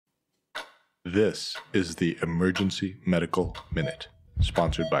This is the Emergency Medical Minute,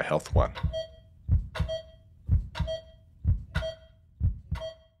 sponsored by Health One.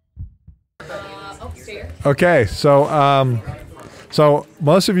 Okay, so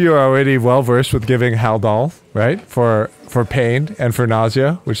most of you are already well versed with giving Haldol, right, for pain and for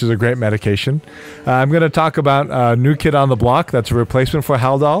nausea, which is a great medication. I'm going to talk about a new kid on the block that's a replacement for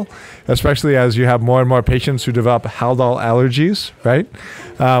Haldol, especially as you have more and more patients who develop Haldol allergies, right?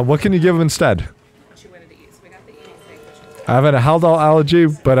 What can you give them instead? I have a Haldol allergy,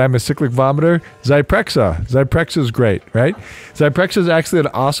 but I'm a cyclic vomiter. Zyprexa. Zyprexa is great, right? Zyprexa is actually an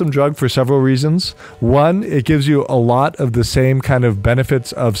awesome drug for several reasons. One, it gives you a lot of the same kind of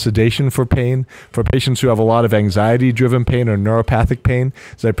benefits of sedation for pain. For patients who have a lot of anxiety-driven pain or neuropathic pain,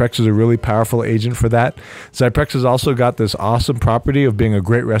 Zyprexa is a really powerful agent for that. Zyprexa has also got this awesome property of being a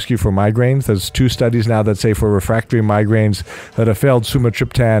great rescue for migraines. There's 2 studies now that say for refractory migraines that have failed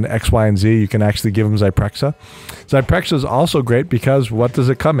sumatriptan, X, Y, and Z, you can actually give them Zyprexa. Zyprexa is also great because what does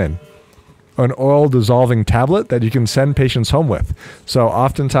it come in? An oral dissolving tablet that you can send patients home with. So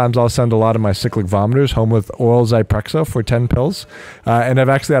oftentimes I'll send a lot of my cyclic vomiters home with oral Zyprexa for 10 pills. And I've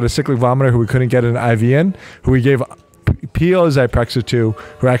actually had a cyclic vomiter who we couldn't get an IV in, who we gave PO Zyprexa to,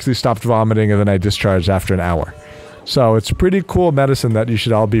 who actually stopped vomiting, and then I discharged after an hour. So it's pretty cool medicine that you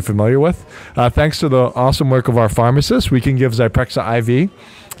should all be familiar with. Thanks to the awesome work of our pharmacists, we can give Zyprexa IV.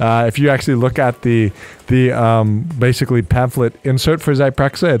 If you actually look at the basically pamphlet insert for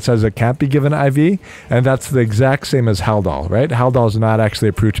Zyprexa, it says it can't be given IV, and that's the exact same as Haldol, right? Haldol is not actually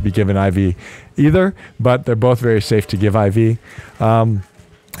approved to be given IV either, but they're both very safe to give IV.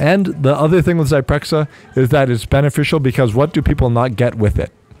 And the other thing with Zyprexa is that it's beneficial because what do people not get with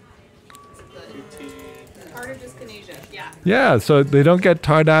it? Yeah, so they don't get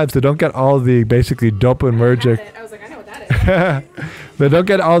tardives, they don't get all the basically dopaminergic. I was like, I know what that is. They don't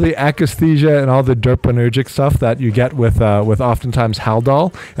get all the akathisia and all the dopaminergic stuff that you get with oftentimes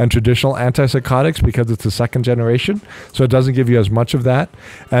Haldol and traditional antipsychotics because it's the second generation. So it doesn't give you as much of that.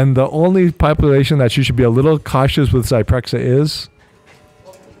 And the only population that you should be a little cautious with Zyprexa is,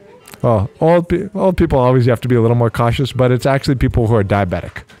 well, old people always have to be a little more cautious, but it's actually people who are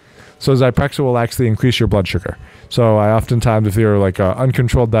diabetic. So Zyprexa will actually increase your blood sugar. So I oftentimes, if you're like an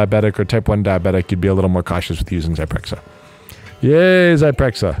uncontrolled diabetic or type 1 diabetic, you'd be a little more cautious with using Zyprexa. Yay,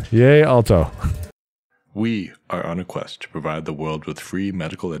 Zyprexa. Yay, Alto. We are on a quest to provide the world with free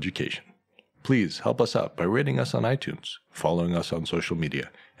medical education. Please help us out by rating us on iTunes, following us on social media,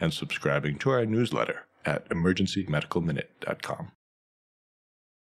 and subscribing to our newsletter at emergencymedicalminute.com.